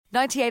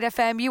98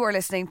 FM, you are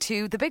listening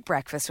to The Big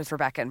Breakfast with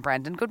Rebecca and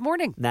Brendan. Good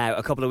morning. Now,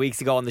 a couple of weeks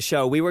ago on the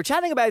show, we were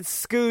chatting about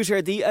Scooter,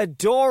 the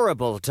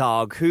adorable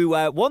dog who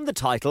won the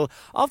title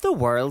of the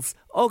world's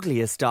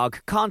Ugliest Dog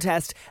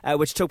contest,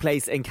 which took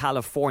place in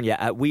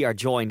California. We are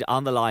joined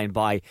on the line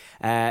by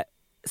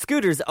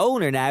Scooter's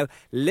owner now,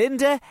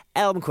 Linda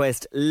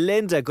Elmquist.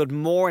 Linda, good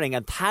morning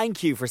and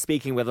thank you for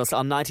speaking with us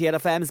on 98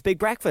 FM's Big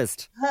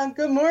Breakfast.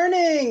 Good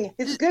morning.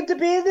 It's good to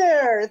be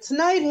there. It's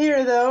night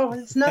here though.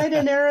 It's night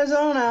in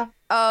Arizona.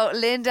 Oh,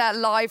 Linda,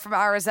 live from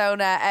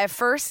Arizona.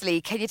 Firstly,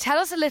 can you tell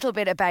us a little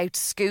bit about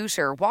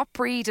Scooter? What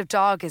breed of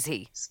dog is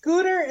he?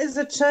 Scooter is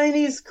a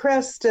Chinese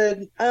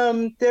Crested.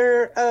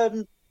 They're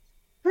a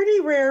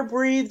pretty rare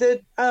breed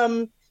that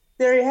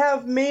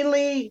they're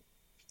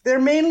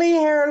mainly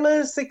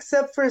hairless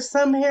except for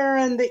some hair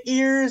on the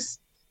ears,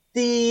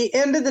 the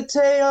end of the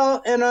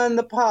tail, and on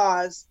the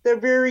paws. They're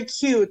very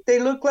cute. They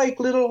look like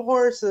little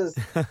horses.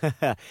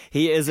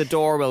 He is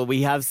adorable.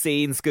 We have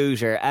seen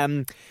Scooter.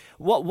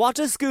 What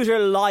does Scooter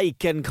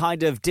like and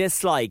kind of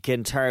dislike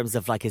in terms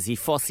of, like, is he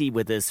fussy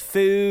with his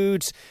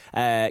food,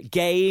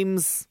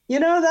 games?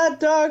 You know, that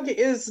dog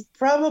is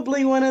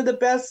probably one of the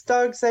best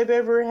dogs I've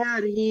ever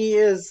had. He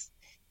is,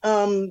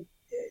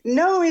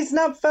 no, he's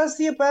not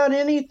fussy about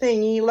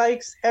anything. He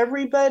likes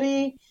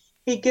everybody.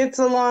 He gets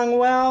along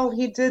well.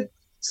 He did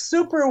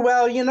super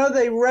well. You know,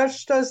 they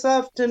rushed us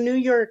off to New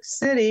York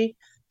City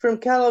from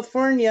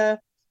California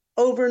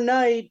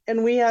overnight,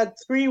 and we had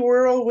 3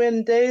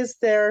 whirlwind days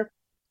there,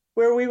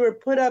 where we were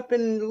put up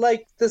in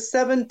like the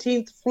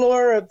 17th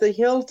floor of the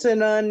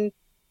Hilton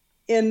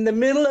in the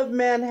middle of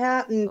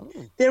Manhattan. Oh.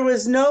 There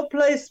was no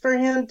place for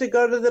him to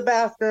go to the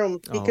bathroom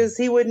because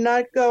he would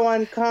not go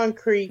on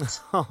concrete.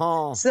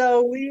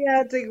 So we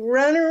had to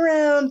run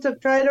around to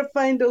try to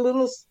find a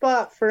little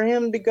spot for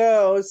him to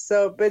go.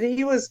 But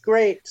he was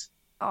great.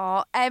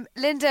 Oh,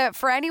 Linda,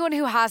 for anyone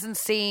who hasn't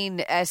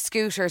seen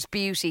Scooter's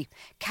beauty,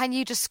 can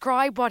you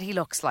describe what he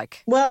looks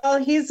like?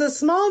 Well, he's a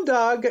small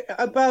dog,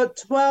 about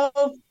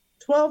 12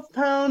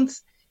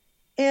 pounds,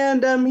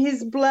 and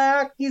he's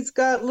black. He's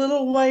got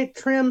little white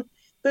trim,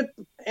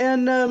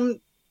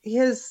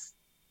 he's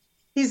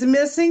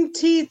missing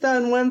teeth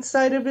on one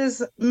side of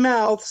his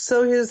mouth,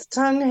 so his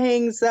tongue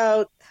hangs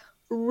out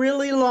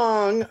really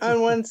long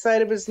on one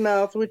side of his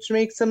mouth, which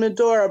makes him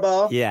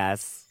adorable.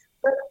 Yes.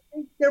 But I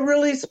think the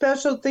really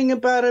special thing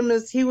about him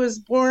is he was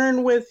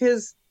born with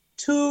his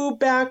 2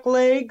 back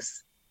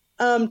legs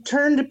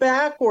turned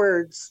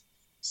backwards.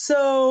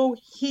 So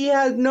he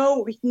had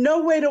no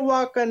way to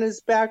walk on his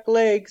back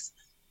legs.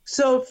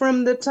 So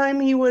from the time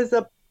he was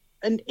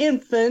an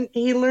infant,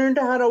 he learned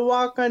how to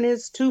walk on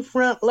his 2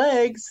 front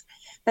legs,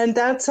 and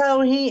that's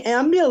how he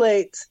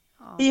ambulates.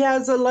 Oh. He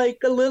has a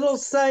little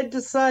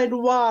side-to-side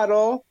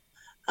waddle,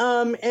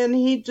 and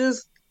he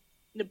just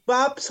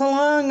bops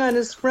along on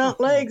his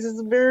front legs.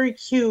 It's very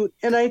cute,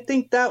 and I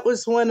think that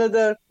was one of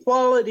the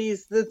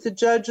qualities that the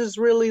judges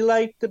really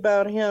liked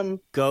about him.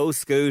 Go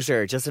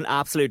Scooter, just an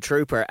absolute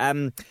trooper.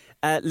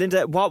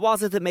 Linda, what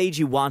was it that made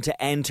you want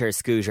to enter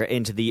Scooter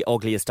into the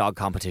Ugliest Dog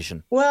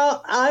competition?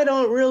 Well, I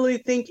don't really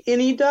think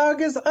any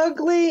dog is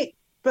ugly,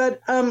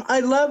 but I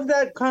love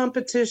that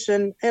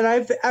competition, and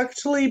I've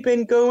actually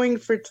been going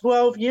for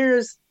 12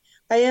 years.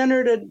 I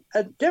entered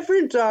a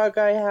different dog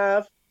I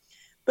have,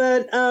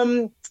 but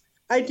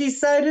I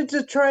decided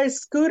to try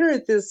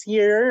Scooter this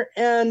year,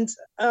 and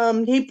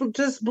he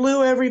just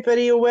blew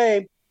everybody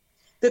away.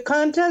 The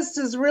contest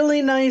is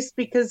really nice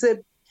because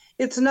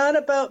it's not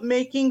about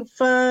making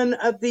fun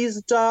of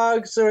these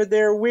dogs or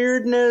their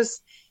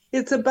weirdness.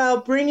 It's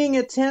about bringing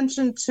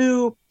attention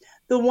to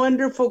the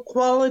wonderful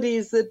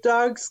qualities that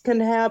dogs can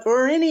have,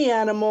 or any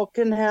animal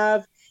can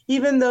have,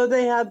 even though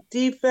they have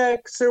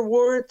defects or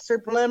warts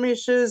or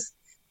blemishes.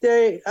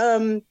 They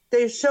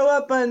show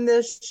up on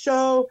this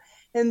show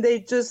and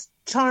they just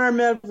charm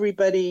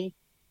everybody.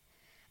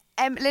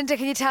 Linda,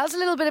 can you tell us a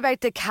little bit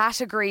about the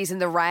categories and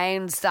the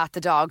rounds that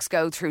the dogs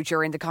go through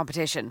during the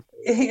competition?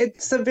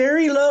 It's a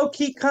very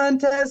low-key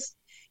contest.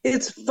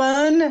 It's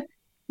fun.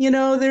 You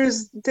know,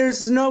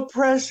 there's no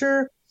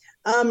pressure.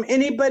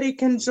 Anybody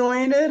can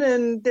join it,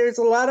 and there's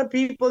a lot of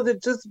people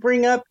that just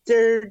bring up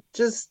their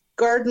just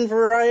garden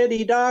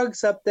variety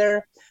dogs up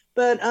there.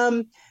 But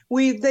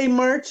they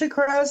march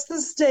across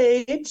the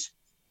stage,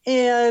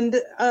 and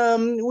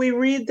we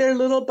read their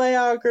little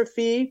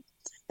biography.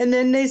 And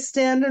then they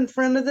stand in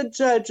front of the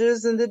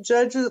judges, and the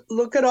judges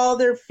look at all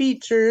their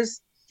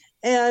features.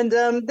 And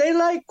they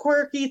like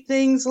quirky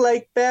things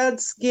like bad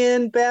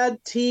skin,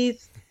 bad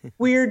teeth,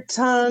 weird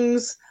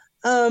tongues,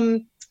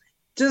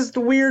 just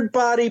weird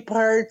body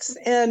parts.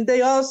 And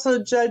they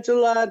also judge a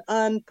lot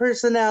on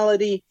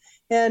personality.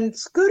 And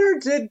Scooter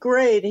did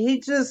great. He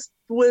just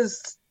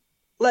was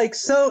like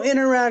so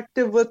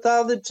interactive with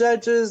all the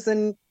judges,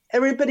 and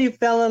everybody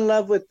fell in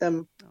love with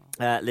them.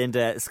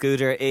 Linda,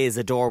 Scooter is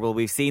adorable.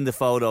 We've seen the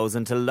photos,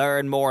 and to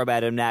learn more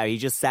about him now, he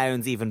just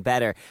sounds even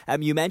better.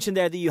 You mentioned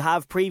there that you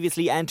have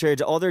previously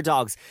entered other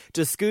dogs.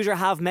 Does Scooter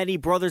have many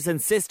brothers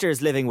and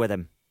sisters living with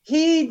him?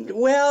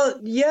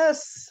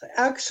 Yes,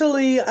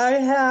 actually, I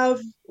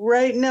have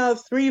right now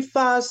 3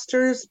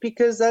 fosters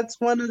because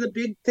that's one of the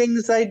big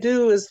things I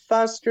do is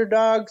foster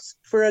dogs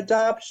for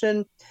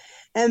adoption.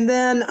 And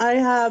then I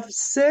have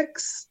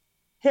 6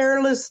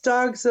 hairless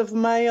dogs of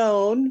my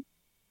own,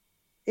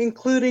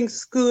 including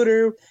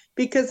Scooter,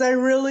 because I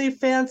really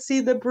fancy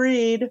the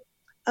breed.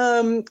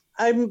 I'm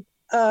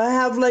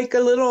have like a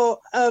little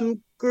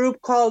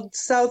group called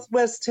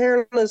Southwest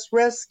Hairless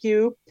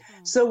Rescue.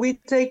 So we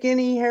take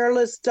any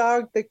hairless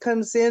dog that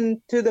comes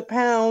in to the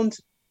pound,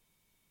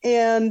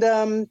 and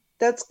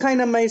that's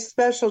kind of my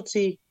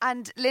specialty.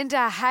 And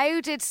Linda,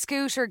 how did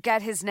Scooter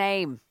get his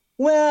name?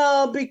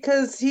 Well,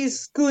 because he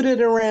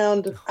scooted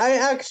around. I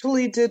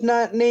actually did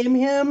not name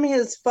him.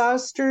 His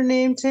foster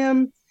named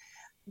him.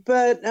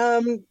 But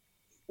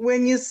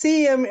when you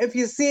see him, if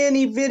you see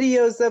any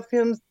videos of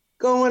him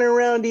going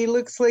around, he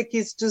looks like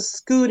he's just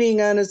scooting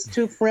on his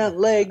 2 front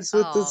legs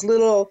with his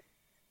little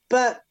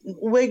butt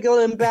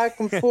wiggling back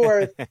and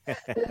forth.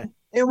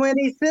 And when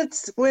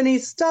he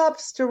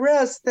stops to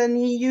rest, then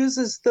he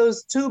uses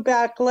those 2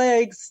 back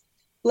legs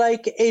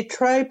like a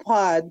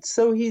tripod.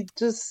 So he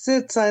just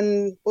sits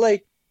on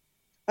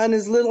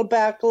his little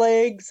back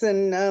legs,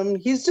 and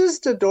he's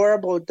just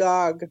adorable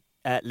dog.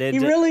 Linda, he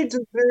really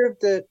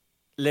deserved it.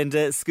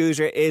 Linda,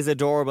 Scooter is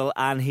adorable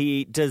and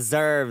he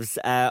deserves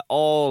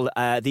all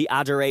the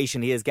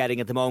adoration he is getting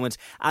at the moment.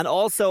 And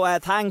also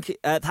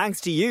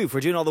thanks to you for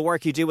doing all the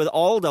work you do with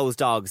all those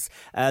dogs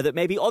that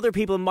maybe other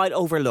people might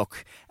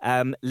overlook.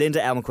 Linda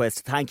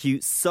Elmquist, thank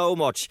you so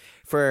much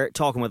for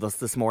talking with us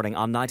this morning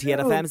on 98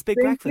 FM's Big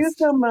Breakfast. Thank you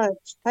so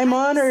much. I'm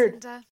honoured. Linda.